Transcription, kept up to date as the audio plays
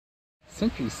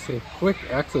SentrySafe quick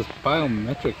access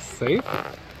biometric safe.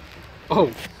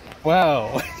 Oh,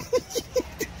 wow.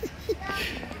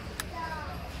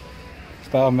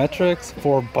 Biometrics,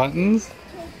 4 buttons,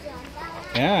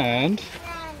 and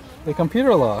a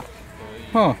computer lock.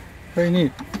 Huh, very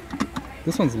neat.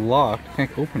 This one's locked,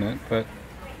 can't open it, but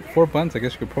 4 buttons, I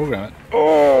guess you could program it.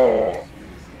 Oh,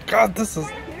 God, this is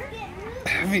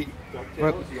heavy.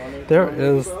 But there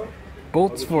is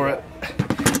bolts for it.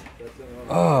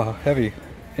 Oh, heavy.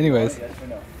 Anyways.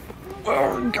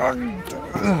 Oh, God.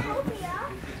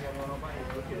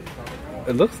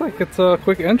 It looks like it's a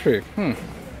quick entry.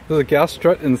 There's a gas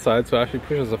strut inside, so it actually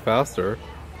pushes it faster.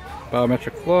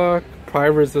 Biometric lock, pry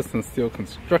resistant steel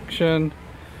construction.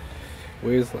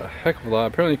 Weighs a heck of a lot.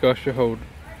 Apparently you can actually hold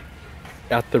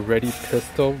at the ready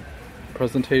pistol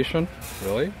presentation.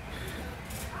 Really?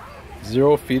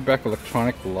 0 feedback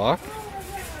electronic lock.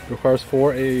 Requires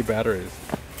 4 AA batteries.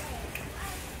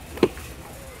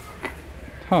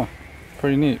 Huh.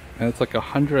 Pretty neat. And it's like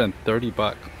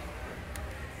 $130.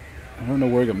 I don't know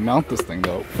where to mount this thing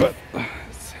though, but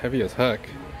it's heavy as heck.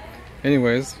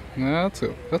 Anyways,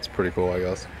 that's pretty cool, I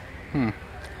guess.